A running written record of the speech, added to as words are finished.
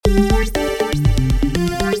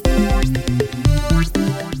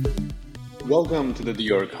Welcome to the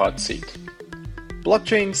dOrg hot seat.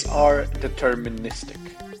 Blockchains are deterministic.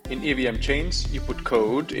 In EVM chains, you put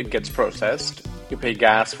code, it gets processed, you pay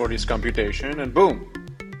gas for this computation, and boom!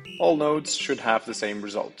 All nodes should have the same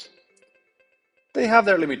result. They have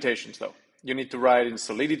their limitations though. You need to write in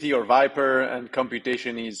Solidity or Viper, and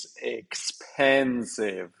computation is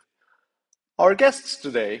expensive. Our guests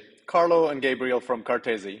today, Carlo and Gabriel from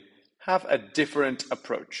Cartesi, have a different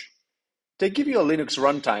approach. They give you a Linux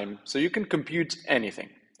runtime so you can compute anything.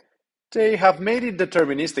 They have made it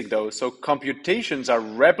deterministic though, so computations are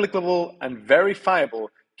replicable and verifiable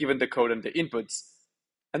given the code and the inputs.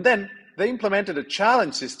 And then they implemented a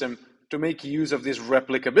challenge system to make use of this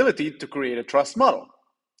replicability to create a trust model.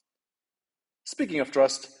 Speaking of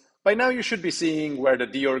trust, by now you should be seeing where the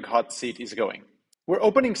dOrg hot seat is going. We're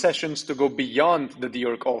opening sessions to go beyond the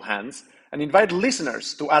dOrg all hands and invite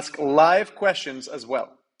listeners to ask live questions as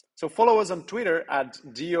well. So follow us on Twitter at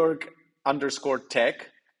dOrg_tech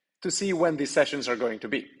to see when these sessions are going to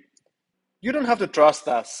be. You don't have to trust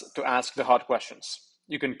us to ask the hot questions.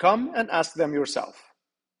 You can come and ask them yourself.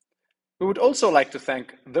 We would also like to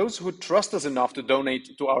thank those who trust us enough to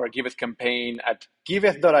donate to our Giveth campaign at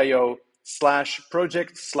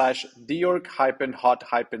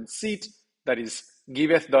giveth.io/project/dOrg-hot-seat. That is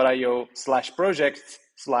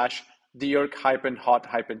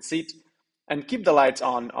giveth.io/project/dOrg-hot-seat, and keep the lights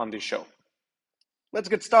on this show. Let's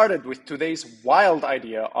get started with today's wild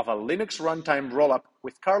idea of a Linux runtime rollup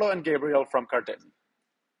with Carlo and Gabriel from Cartesi.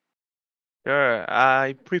 Sure.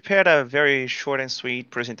 I prepared a very short and sweet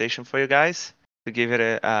presentation for you guys to give it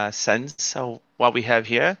a sense of what we have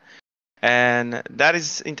here. And that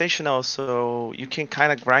is intentional, so you can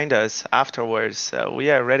kind of grind us afterwards.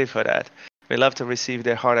 We are ready for that. We love to receive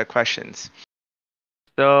the harder questions.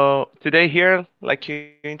 So today here, like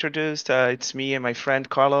you introduced, it's me and my friend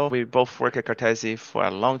Carlo. We both work at Cartesi for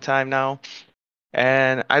a long time now.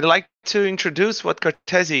 And I'd like to introduce what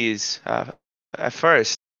Cartesi is at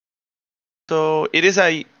first. So it is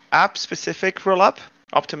a app-specific rollup,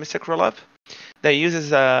 optimistic rollup, that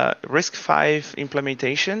uses a RISC-V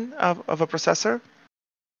implementation of a processor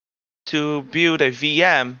to build a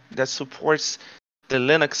VM that supports the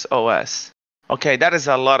Linux OS. Okay, that is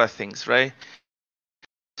a lot of things, right?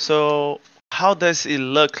 So how does it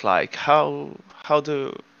look like? How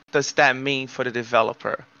does that mean for the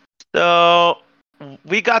developer? So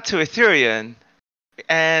we got to Ethereum,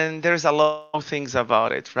 and there's a lot of things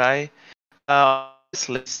about it, right?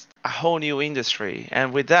 It's a whole new industry,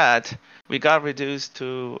 and with that, we got reduced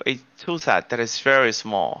to a toolset that is very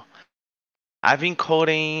small. I've been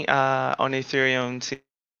coding on Ethereum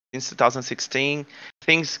since 2016.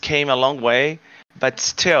 Things came a long way, but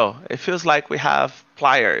still, it feels like we have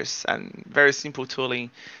pliers and very simple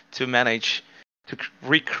tooling to manage to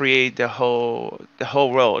recreate the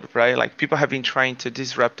whole world, right? Like people have been trying to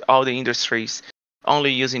disrupt all the industries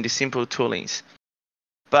only using the simple toolings.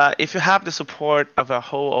 But if you have the support of a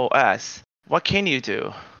whole OS, what can you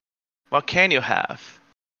do? What can you have?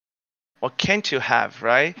 What can't you have,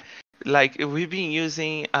 right? Like we've been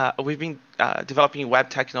developing web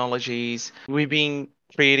technologies. We've been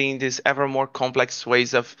creating these ever more complex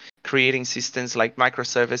ways of creating systems like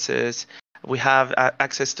microservices. We have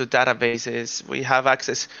access to databases. We have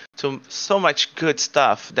access to so much good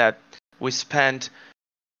stuff that we spent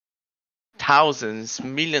thousands,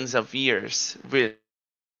 millions of years really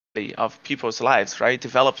of people's lives, right,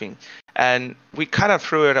 developing. And we kind of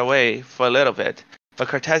threw it away for a little bit. But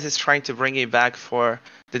Cartesi is trying to bring it back for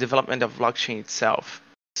the development of blockchain itself.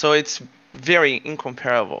 So it's very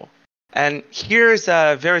incomparable. And here's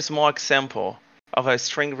a very small example of a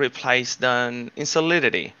string replace done in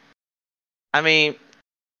Solidity. I mean,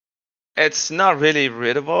 it's not really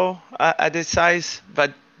readable at this size,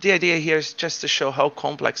 but the idea here is just to show how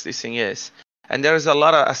complex this thing is. And there's a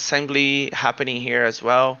lot of assembly happening here as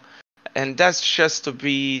well. And that's just to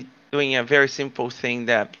be doing a very simple thing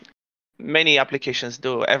that many applications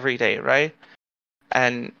do every day, right?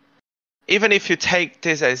 And even if you take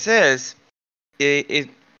this as is, it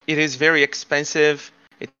is very expensive.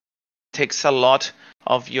 It takes a lot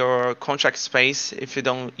of your contract space if you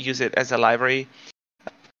don't use it as a library.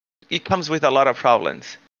 It comes with a lot of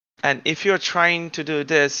problems. And if you're trying to do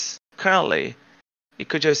this currently, you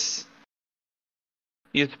could just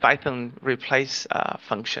use Python replace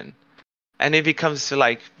function. And it becomes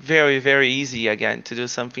like very, very easy again to do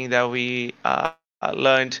something that we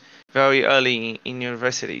learned very early in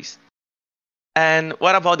universities. And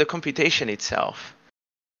what about the computation itself?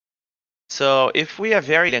 So if we have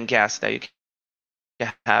variant gas that you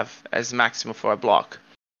can have as maximum for a block,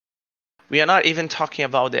 we are not even talking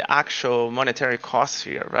about the actual monetary costs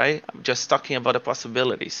here, right? I'm just talking about the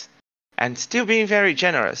possibilities. and still being very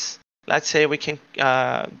generous. Let's say we can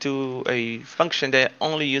do a function that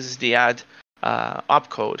only uses the add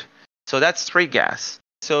opcode. So that's 3 gas.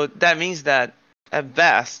 So that means that at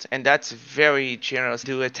best, and that's very generous,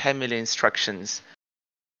 do a 10 million instructions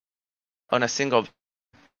on a single.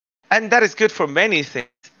 And that is good for many things,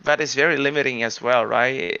 but it's very limiting as well,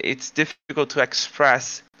 right? It's difficult to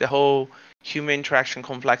express the whole human interaction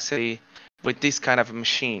complexity with this kind of a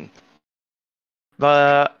machine.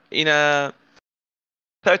 But in a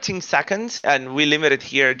 13 seconds, and we limit it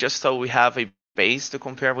here just so we have a base to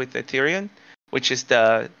compare with Ethereum, which is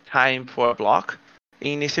the time per block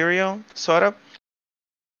in Ethereum, sort of.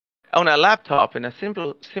 On a laptop, in a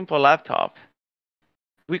simple laptop,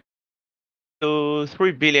 we do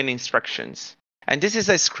 3 billion instructions. And this is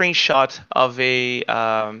a screenshot of a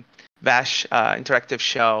Bash interactive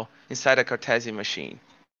shell inside a Cartesi machine.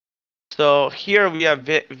 So here we are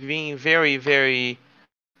being very, very,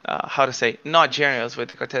 not generous with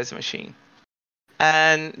the Cartesi machine.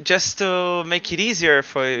 And just to make it easier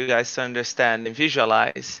for you guys to understand and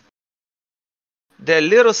visualize, the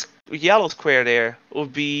little yellow square there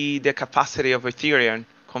would be the capacity of Ethereum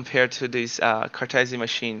compared to this Cartesi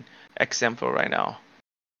machine example right now.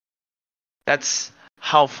 That's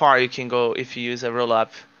how far you can go if you use a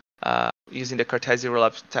rollup using the Cartesi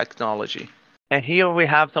rollup technology. And here we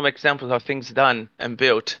have some examples of things done and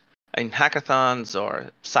built in hackathons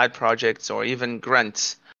or side projects or even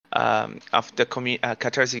grants of the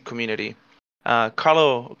Cartesi community.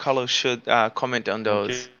 Carlo should comment on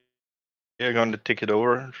those. Okay. I'm going to take it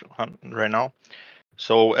over right now.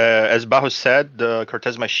 So as Barros said, the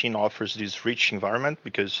Cartesi machine offers this rich environment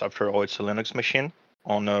because after all, it's a Linux machine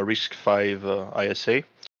on RISC-V ISA.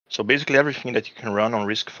 So basically everything that you can run on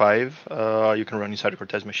RISC-V, you can run inside a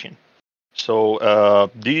Cartesi machine. So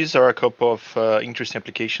these are a couple of interesting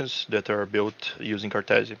applications that are built using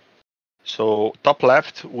Cartesi. So top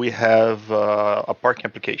left, we have a parking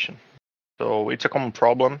application. So it's a common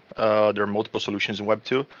problem. There are multiple solutions in Web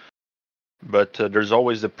 2. But there's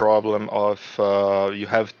always the problem of you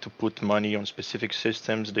have to put money on specific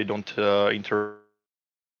systems. They don't interact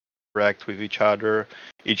with each other.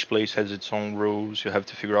 Each place has its own rules. You have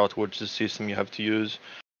to figure out what's the system you have to use.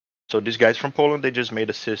 So these guys from Poland, they just made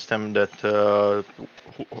a system that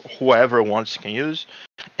whoever wants can use.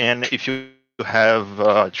 And if you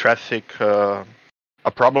have traffic, a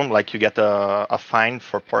problem, like you get a fine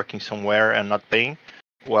for parking somewhere and not paying,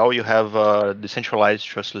 well, you have a decentralized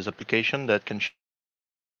trustless application that can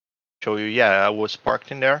show you, yeah, I was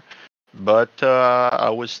parked in there, but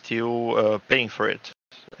I was still paying for it.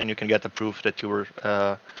 And you can get a proof that you were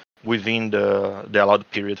within the allowed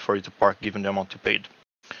period for you to park, given the amount you paid.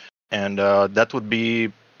 And that would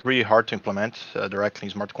be pretty hard to implement directly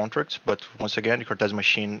in smart contracts. But once again, the Cortez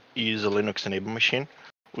machine is a Linux-enabled machine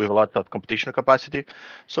with a lot of computational capacity.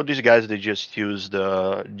 So these guys, they just use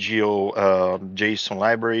the JSON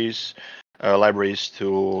libraries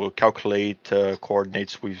to calculate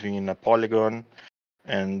coordinates within a polygon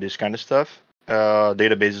and this kind of stuff.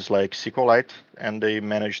 Databases like SQLite, and they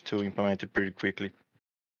managed to implement it pretty quickly.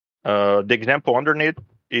 The example underneath,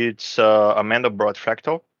 it's a Mandelbrot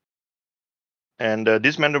fractal. And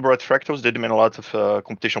these Mandelbrot fractals, they demand a lot of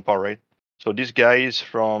computational power, right? So these guys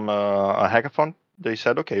from a hackathon, they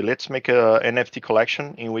said, okay, let's make a NFT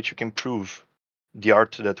collection in which you can prove the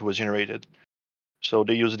art that was generated. So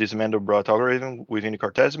they use this Mandelbrot algorithm within the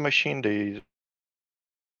Cartesi machine. They've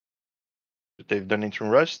done it in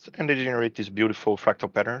Rust, and they generate these beautiful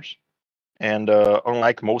fractal patterns. And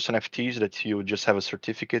unlike most NFTs that you just have a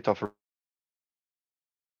certificate of,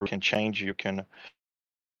 you can change, you can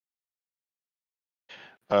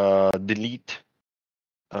delete.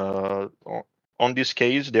 On this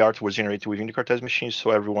case, the art was generated within the Cartesi machine, so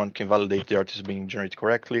everyone can validate the art is being generated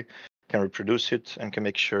correctly, can reproduce it, and can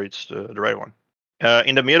make sure it's the right one.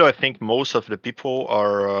 In the middle, I think most of the people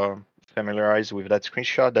are familiarized with that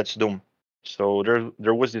screenshot. That's Doom. So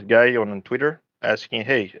there was this guy on Twitter asking,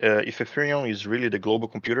 hey, if Ethereum is really the global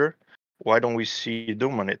computer, why don't we see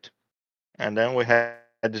Doom on it? And then we had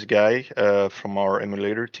this guy from our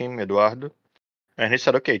emulator team, Eduardo, and he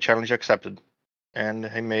said, okay, challenge accepted. And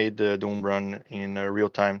he made the Doom run in real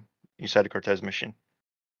time inside the Cartesi machine.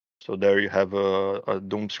 So there you have a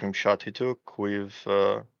Doom screenshot he took with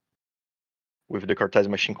the Cartesi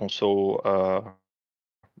machine console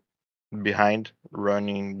behind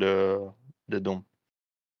running the Doom.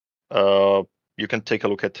 You can take a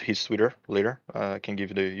look at his Twitter later. I can give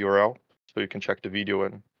you the URL so you can check the video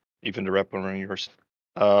and even the repo running yours.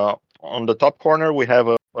 On the top corner, we have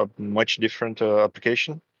a much different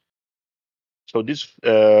application. So this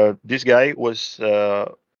guy was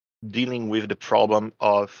dealing with the problem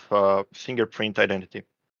of fingerprint identity.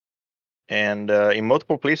 And in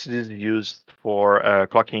multiple places, it's used for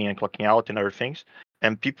clocking in and clocking out and other things.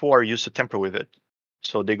 And people are used to tamper with it.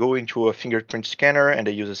 So they go into a fingerprint scanner and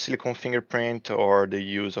they use a silicone fingerprint, or they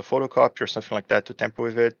use a photocopy or something like that to tamper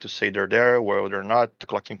with it, to say they're there, while they're not, to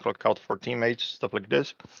clock in, clock out for teammates, stuff like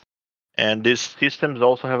this. And these systems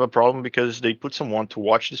also have a problem because they put someone to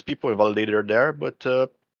watch these people and validate they're there, but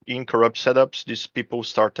in corrupt setups, these people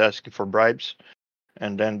start asking for bribes,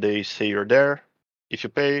 and then they say you're there if you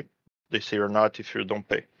pay, they say you're not if you don't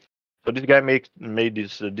pay. So this guy made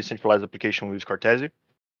this decentralized application with Cartesi,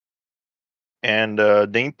 and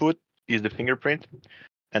the input is the fingerprint,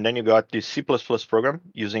 and then you got this C++ program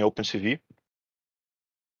using OpenCV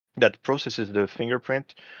that processes the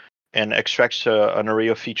fingerprint and extracts an array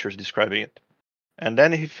of features describing it. And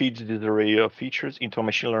then he feeds this array of features into a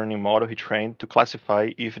machine learning model he trained to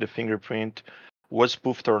classify if the fingerprint was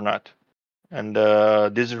spoofed or not. And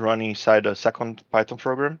this is running inside a second Python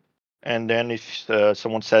program. And then if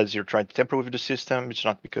someone says you're trying to tamper with the system, it's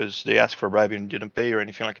not because they asked for a bribe and didn't pay or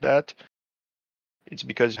anything like that. It's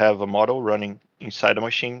because you have a model running inside a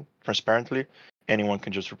machine transparently. Anyone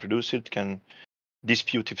can just reproduce it, can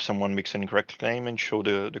dispute if someone makes an incorrect claim and show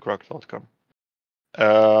the correct outcome.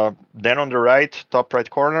 Then on the right, top right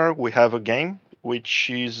corner, we have a game,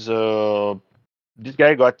 which is this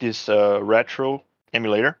guy got this retro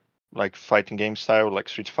emulator, like fighting game style, like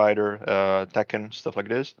Street Fighter, Tekken, stuff like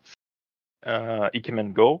this,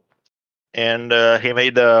 Ikemen Go, and he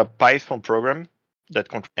made a Python program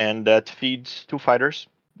that feeds two fighters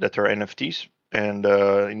that are NFTs. And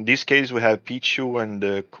in this case, we have Pichu and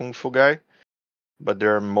the Kung Fu guy, but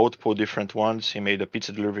there are multiple different ones. He made a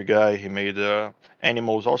pizza delivery guy. He made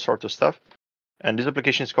animals, all sorts of stuff. And this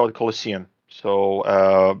application is called Colosseum.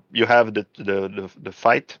 So you have the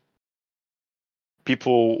fight.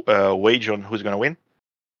 People wage on who's going to win.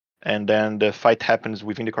 And then the fight happens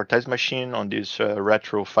within the Cartesi machine on this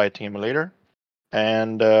retro fighting emulator.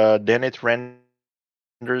 And then it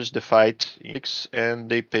renders the fight and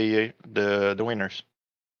they pay the winners.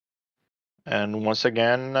 And once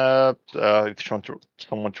again, if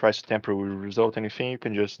someone tries to tamper with the result, anything, you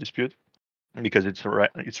can just dispute because it's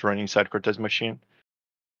running inside Cortez machine,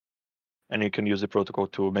 and you can use the protocol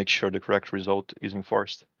to make sure the correct result is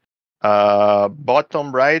enforced.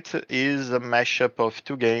 Bottom right is a mashup of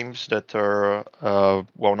two games that are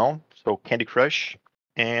well known, so Candy Crush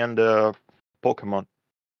and Pokemon.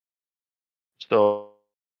 So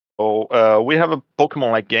we have a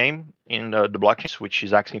Pokemon-like game in the blockchain, which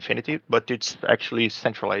is Axie Infinity, but it's actually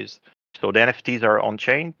centralized. So the NFTs are on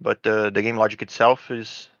chain, but the game logic itself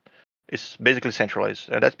is basically centralized,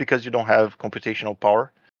 and that's because you don't have computational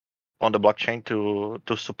power on the blockchain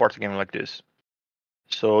to support a game like this.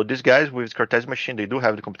 So these guys with Cartesi machine, they do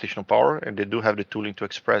have the computational power and they do have the tooling to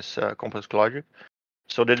express complex logic.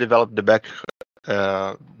 So they developed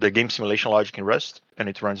the game simulation logic in Rust, and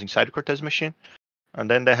it runs inside the Cartesi machine. And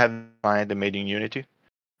then they have the made in Unity,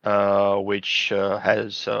 which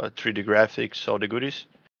has 3D graphics, all the goodies.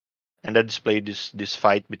 And that displayed this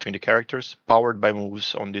fight between the characters, powered by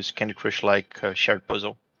moves on this Candy Crush-like shared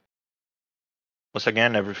puzzle. Once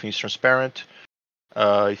again, everything is transparent.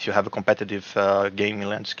 If you have a competitive gaming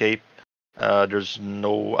landscape, there's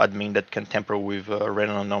no admin that can tamper with a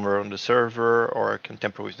random number on the server or can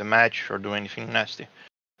tamper with the match or do anything nasty.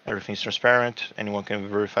 Everything's transparent. Anyone can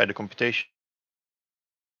verify the computation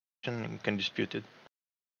and can dispute it.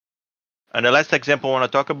 And the last example I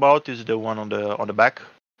want to talk about is the one on the back,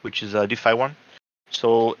 which is a DeFi one.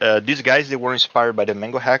 So these guys, they were inspired by the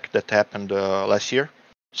Mango hack that happened last year.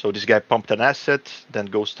 So this guy pumped an asset, then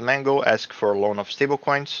goes to Mango, asks for a loan of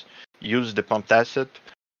stablecoins, use the pumped asset.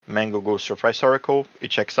 Mango goes to a price oracle,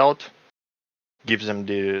 it checks out, gives them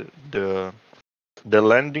the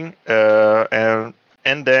lending, and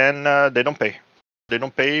then they don't pay. They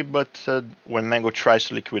don't pay, but when Mango tries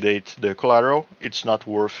to liquidate the collateral, it's not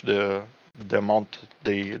worth the amount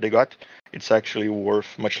they got. It's actually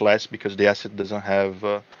worth much less because the asset doesn't have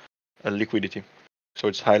a liquidity, so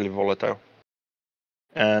it's highly volatile.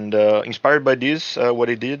 And inspired by this, what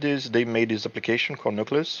they did is they made this application called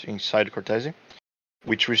Nucleus inside Cartesi,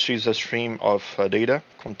 which receives a stream of data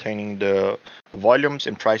containing the volumes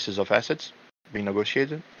and prices of assets being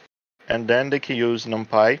negotiated. And then they can use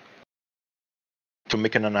NumPy to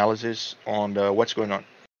make an analysis on what's going on.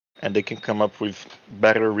 And they can come up with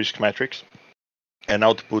better risk metrics and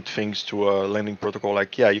output things to a lending protocol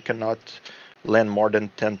like, yeah, you cannot lend more than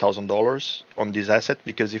 $10,000 on this asset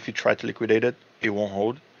because if you try to liquidate it, it won't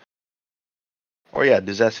hold. Or yeah,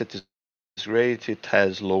 this asset is great, it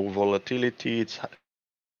has low volatility, it's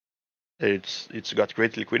It's got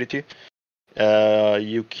great liquidity.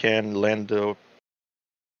 You can lend 2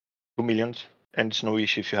 million, and it's no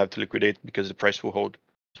issue if you have to liquidate because the price will hold.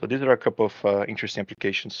 So these are a couple of interesting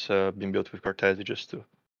applications being built with Cartesi, just to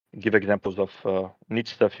give examples of neat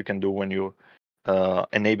stuff you can do when you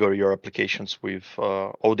enable your applications with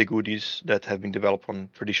all the goodies that have been developed on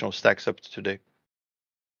traditional stacks up to today.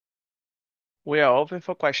 We are open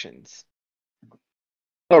for questions.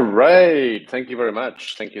 All right. Thank you very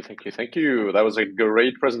much. Thank you, thank you, thank you. That was a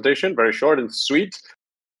great presentation, very short and sweet.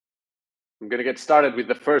 I'm going to get started with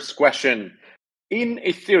the first question. In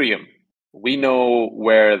Ethereum, we know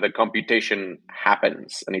where the computation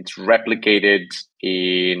happens, and it's replicated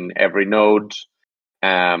in every node.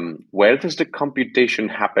 Where does the computation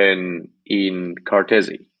happen in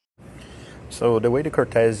Cartesi? So the way the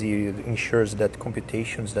Cartesi ensures that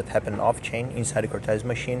computations that happen off-chain inside the Cartesi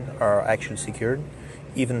machine are actually secured,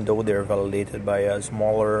 even though they're validated by a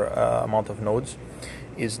smaller amount of nodes,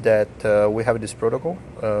 is that we have this protocol,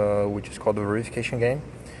 which is called the verification game.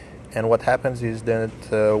 And what happens is that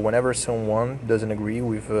whenever someone doesn't agree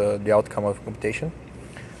with the outcome of computation,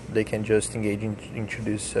 they can just engage into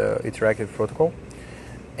this interactive protocol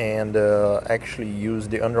and actually use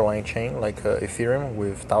the underlying chain like Ethereum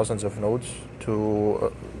with thousands of nodes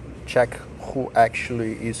to check who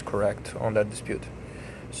actually is correct on that dispute.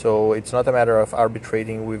 So it's not a matter of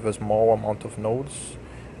arbitrating with a small amount of nodes.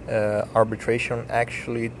 Arbitration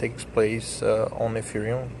actually takes place on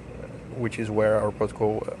Ethereum, which is where our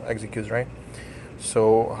protocol executes, right?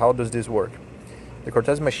 So how does this work? The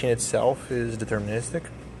Cartesi machine itself is deterministic,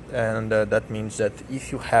 and that means that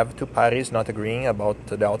if you have two parties not agreeing about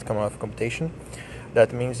the outcome of computation,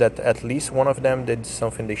 that means that at least one of them did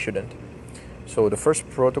something they shouldn't. So the first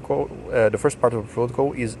part of the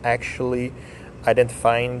protocol is actually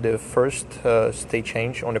identifying the first state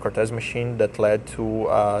change on the Cartesi machine that led to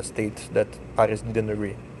a state that parties didn't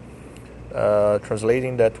agree.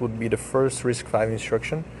 Translating, that would be the first RISC-V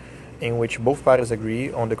instruction, in which both parties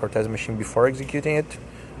agree on the Cartesi machine before executing it,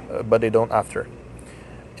 but they don't after.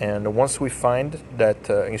 And once we find that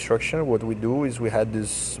instruction, what we do is we had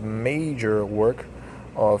this major work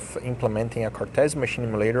of implementing a Cartesi machine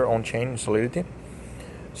emulator on-chain in Solidity.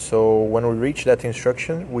 So when we reach that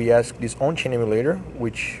instruction, we ask this on-chain emulator,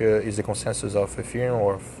 which is the consensus of Ethereum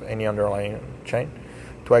or of any underlying chain,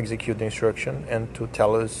 to execute the instruction and to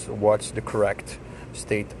tell us what's the correct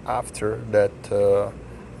state after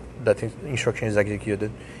that instruction is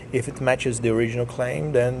executed. If it matches the original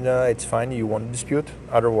claim, then it's fine, you won't dispute.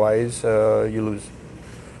 Otherwise, you lose.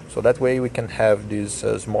 So that way we can have this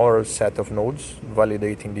smaller set of nodes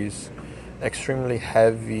validating these extremely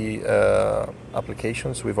heavy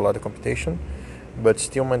applications with a lot of computation, but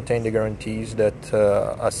still maintain the guarantees that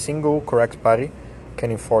a single correct party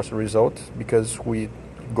can enforce a result, because we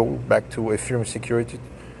go back to Ethereum security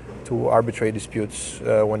to arbitrate disputes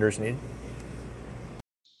when there's need.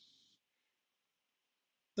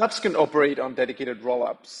 Apps can operate on dedicated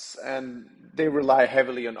rollups, and they rely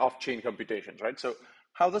heavily on off-chain computations, right? So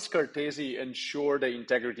how does Cartesi ensure the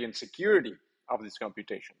integrity and security of these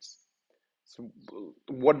computations? So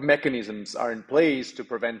what mechanisms are in place to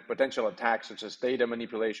prevent potential attacks such as data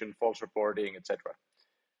manipulation, false reporting, etc.?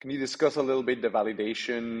 Can you discuss a little bit the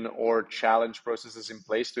validation or challenge processes in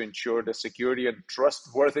place to ensure the security and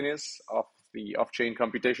trustworthiness of the off-chain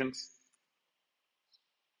computations?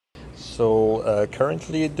 So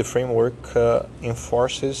currently the framework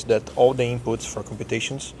enforces that all the inputs for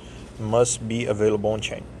computations must be available on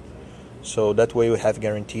chain. So that way we have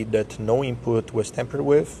guaranteed that no input was tampered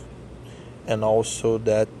with, and also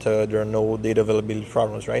that there are no data availability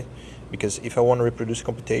problems, right? Because if I want to reproduce a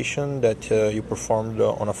computation that you performed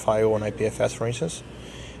on a file on IPFS, for instance,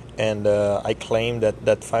 and I claim that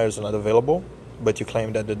that file is not available, but you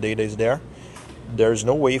claim that the data is there, there's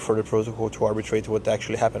no way for the protocol to arbitrate what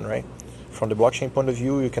actually happened, right? From the blockchain point of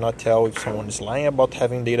view, you cannot tell if someone is lying about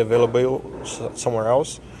having data available somewhere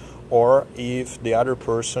else, or if the other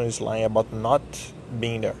person is lying about not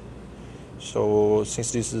being there. So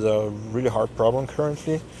since this is a really hard problem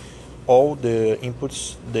currently, all the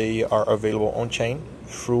inputs, they are available on chain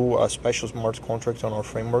through a special smart contract on our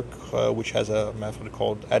framework, which has a method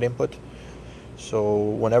called add input. So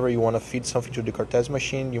whenever you want to feed something to the Cartesi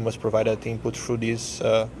machine, you must provide that input through this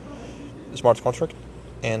smart contract,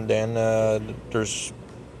 and then there's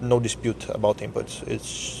no dispute about inputs.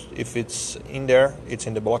 If it's in there, it's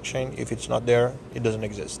in the blockchain. If it's not there, it doesn't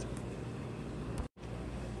exist.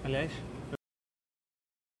 Aliás,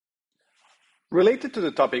 Related to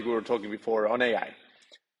the topic we were talking before on AI,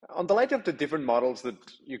 on the light of the different models that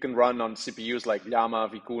you can run on CPUs like Llama,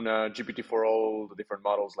 Vicuna, GPT-4o, the different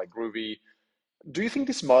models like Groovy, Do you think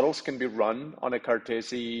these models can be run on a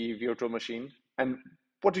Cartesi virtual machine? And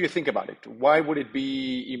what do you think about it? Why would it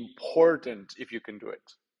be important if you can do it?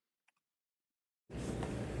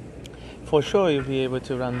 For sure, you'll be able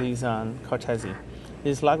to run these on Cartesi.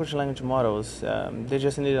 These large language models, they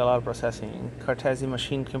just need a lot of processing. Cartesi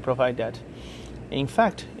machine can provide that. In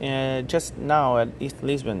fact, just now at East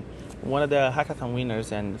Lisbon, one of the hackathon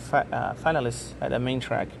winners and finalists at the main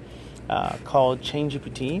track called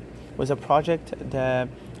ChainGPT was a project that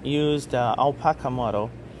used the alpaca model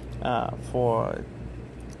for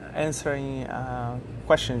answering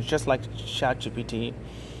questions just like ChatGPT.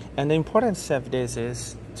 And the importance of this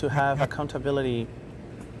is to have accountability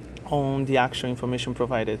on the actual information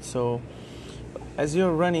provided. So as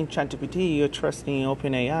you're running ChatGPT, you're trusting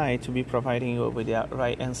OpenAI to be providing you with the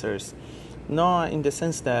right answers. Not in the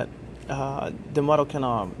sense that the model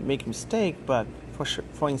cannot make a mistake, but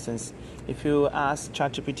for instance, if you ask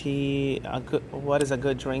ChatGPT what is a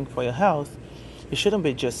good drink for your health, it shouldn't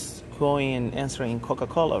be just going and answering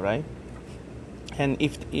Coca-Cola, right? And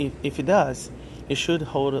if it does, it should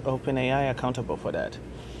hold OpenAI accountable for that.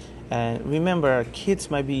 And remember,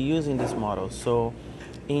 kids might be using this model. So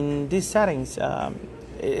in these settings,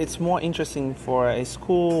 it's more interesting for a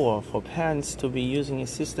school or for parents to be using a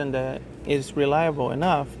system that is reliable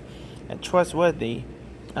enough and trustworthy,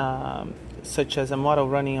 such as a model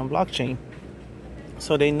running on blockchain,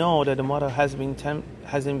 so they know that the model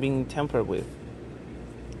hasn't been tampered with.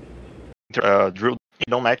 Drew,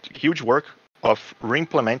 huge work of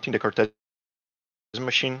re-implementing the Cartesi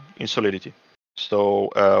machine in Solidity. So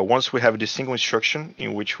once we have this single instruction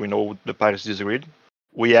in which we know the parties disagreed,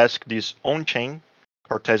 we ask this on-chain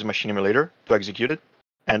Cartesi machine emulator to execute it,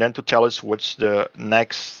 and then to tell us what's the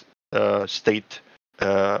next state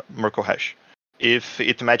Merkle hash. If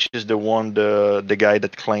it matches the guy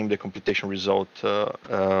that claimed the computation result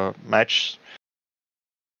match,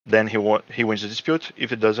 then he wins the dispute.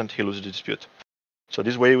 If it doesn't, he loses the dispute. So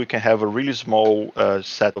this way we can have a really small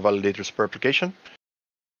set of validators per application,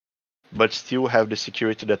 but still have the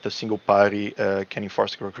security that a single party can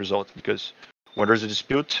enforce the correct result. Because when there's a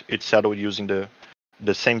dispute, it's settled using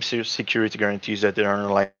the same security guarantees that the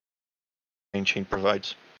underlying chain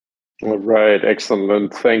provides. All right,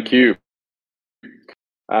 excellent. Thank you.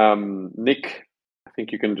 Nick, I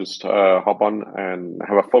think you can just hop on and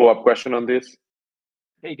have a follow-up question on this.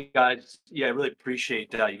 Hey guys, yeah, I really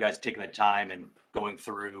appreciate you guys taking the time and going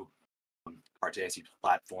through Cartesi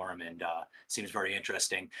platform, and seems very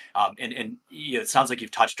interesting. And it sounds like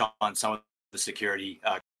you've touched on some of the security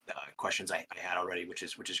questions I had already, which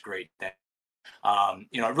is great. It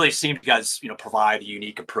really seems you guys provide a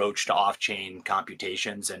unique approach to off-chain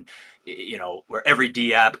computations, and where every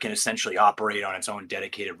D app can essentially operate on its own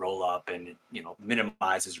dedicated rollup, and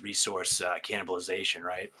minimizes resource cannibalization,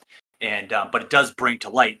 right? And but it does bring to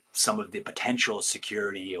light some of the potential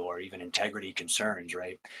security or even integrity concerns,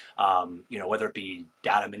 right? Whether it be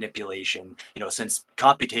data manipulation, since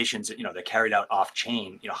computations, they're carried out off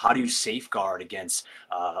chain, how do you safeguard against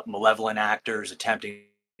malevolent actors attempting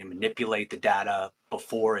to manipulate the data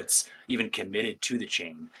before it's even committed to the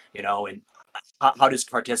chain, and how does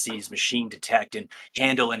Cartesi's machine detect and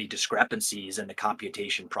handle any discrepancies in the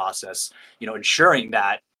computation process, ensuring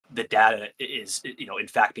that the data is, in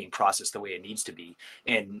fact being processed the way it needs to be?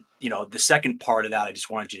 And, the second part of that I just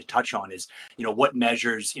wanted you to touch on is, what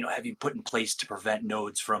measures, have you put in place to prevent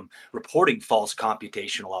nodes from reporting false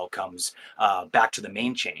computational outcomes back to the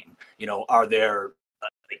main chain? Are there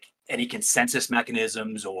any consensus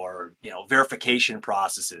mechanisms or verification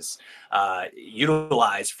processes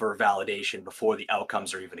utilized for validation before the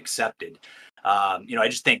outcomes are even accepted? I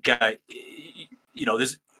just think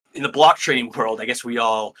this, in the blockchain world, I guess we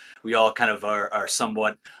all kind of are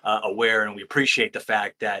somewhat aware, and we appreciate the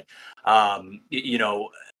fact that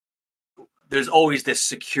there's always this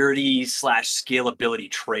security / scalability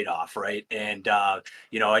trade-off, right? And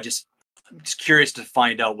I'm just curious to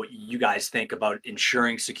find out what you guys think about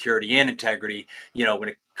ensuring security and integrity, when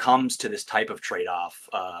it comes to this type of trade-off,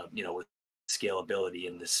 with scalability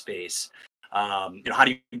in this space. How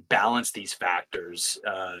do you balance these factors,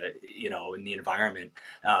 in the environment,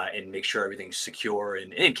 and make sure everything's secure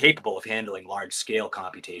and capable of handling large-scale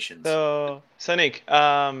computations? So Nick,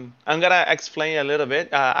 I'm gonna explain a little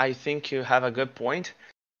bit. I think you have a good point,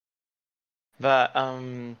 but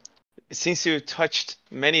since you touched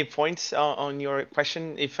many points on your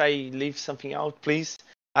question, if I leave something out, please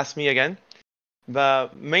ask me again.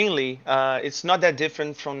 But mainly, it's not that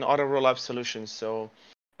different from other rollup solutions. So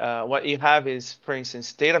what you have is, for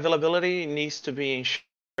instance, data availability needs to be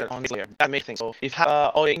ensured on this layer. That makes things. So if you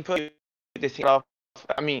have all the input, they think of,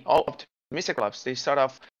 all optimistic rollups, they start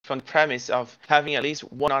off from the premise of having at least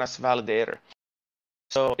one honest validator.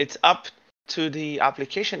 So it's up to the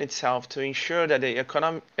application itself to ensure that the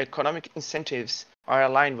economic incentives are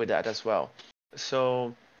aligned with that as well.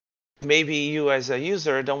 So maybe you as a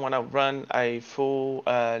user don't want to run a full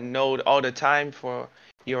node all the time for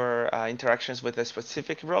your interactions with a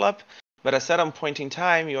specific rollup, but at a certain point in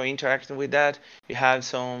time you're interacting with that, you have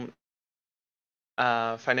some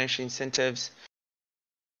financial incentives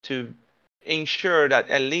to ensure that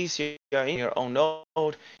at least you're in your own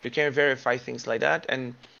node, you can verify things like that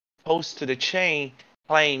and post to the chain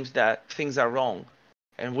claims that things are wrong.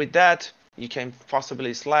 And with that, you can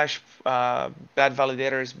possibly slash bad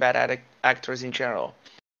validators, bad actors in general.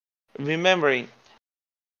 Remembering,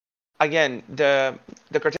 again, the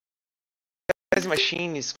Cartesi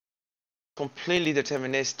machine is completely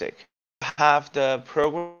deterministic. You have the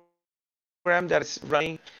program that is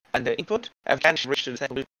running and the input and can reach to the same.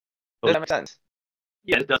 Does that make sense?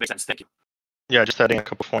 Yeah, it does make sense. Thank you. Yeah, just adding a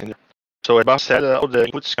couple of points there. So as Bob said, all the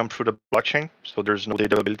inputs come through the blockchain, so there's no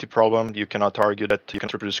data availability problem. You cannot argue that you can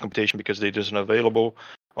reproduce computation because data isn't available,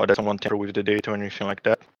 or that someone tamper with the data or anything like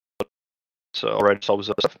that. So already solves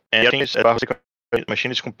that stuff. And the other thing is, the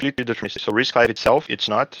machine is completely deterministic. So RISC-V itself, it's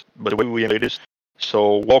not, but the way we emulate it.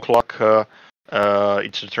 So wall clock,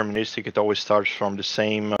 it's deterministic. It always starts from the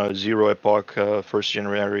same zero epoch, 1st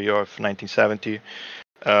January of 1970.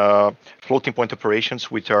 Floating point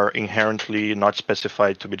operations, which are inherently not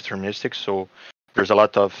specified to be deterministic. So there's a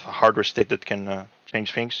lot of hardware state that can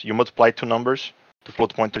change things. You multiply two numbers, the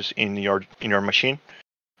float pointers in your machine,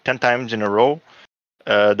 10 times in a row.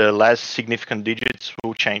 The last significant digits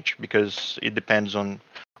will change because it depends on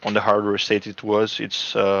the hardware state it was.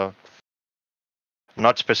 It's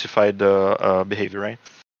not specified behavior, right?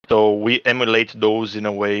 So we emulate those in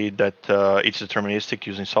a way that it's deterministic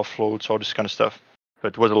using soft floats, all this kind of stuff. So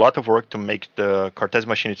it was a lot of work to make the Cartesi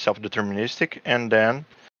machine itself deterministic, and then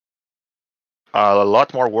a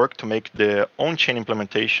lot more work to make the on-chain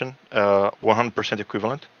implementation 100%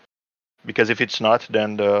 equivalent. Because if it's not,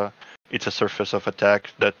 then it's a surface of attack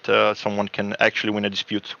that someone can actually win a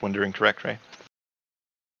dispute when they're incorrect, right?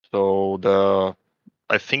 So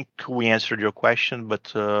I think we answered your question,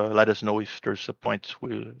 but let us know if there's a point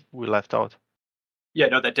we left out. Yeah,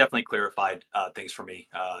 no, that definitely clarified things for me.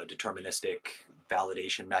 Deterministic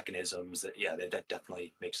validation mechanisms. Yeah, that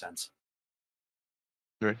definitely makes sense.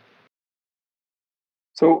 Right.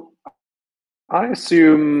 So I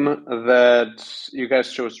assume that you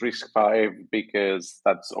guys chose RISC-V because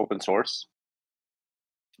that's open source.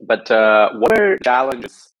 But what are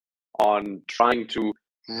challenges on trying to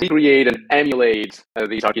recreate and emulate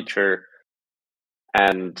this architecture,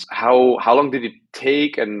 and how long did it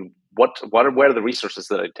take, and what were the resources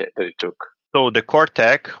that it took? So the core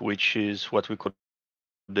tech, which is what we call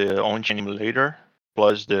the on-chain emulator,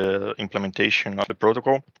 plus the implementation of the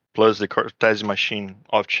protocol, plus the Cartesi machine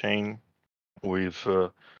off-chain with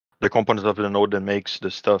the components of the node that makes the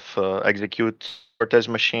stuff execute Cartesi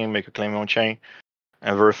machine, make a claim on-chain,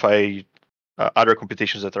 and verify other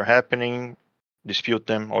computations that are happening, dispute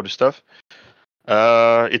them, all the stuff.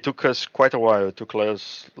 It took us quite a while. It took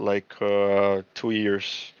us like 2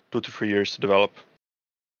 to 3 years to develop.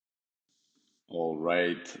 All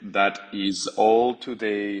right, that is all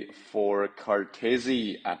today for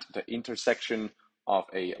Cartesi at the intersection of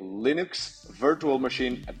a Linux virtual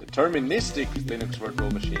machine, a deterministic Linux virtual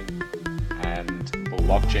machine, and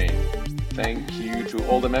blockchain. Thank you to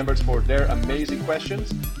all the members for their amazing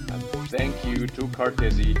questions, and thank you to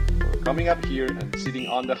Cartesi for coming up here and sitting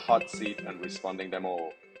on the hot seat and responding them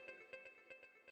all.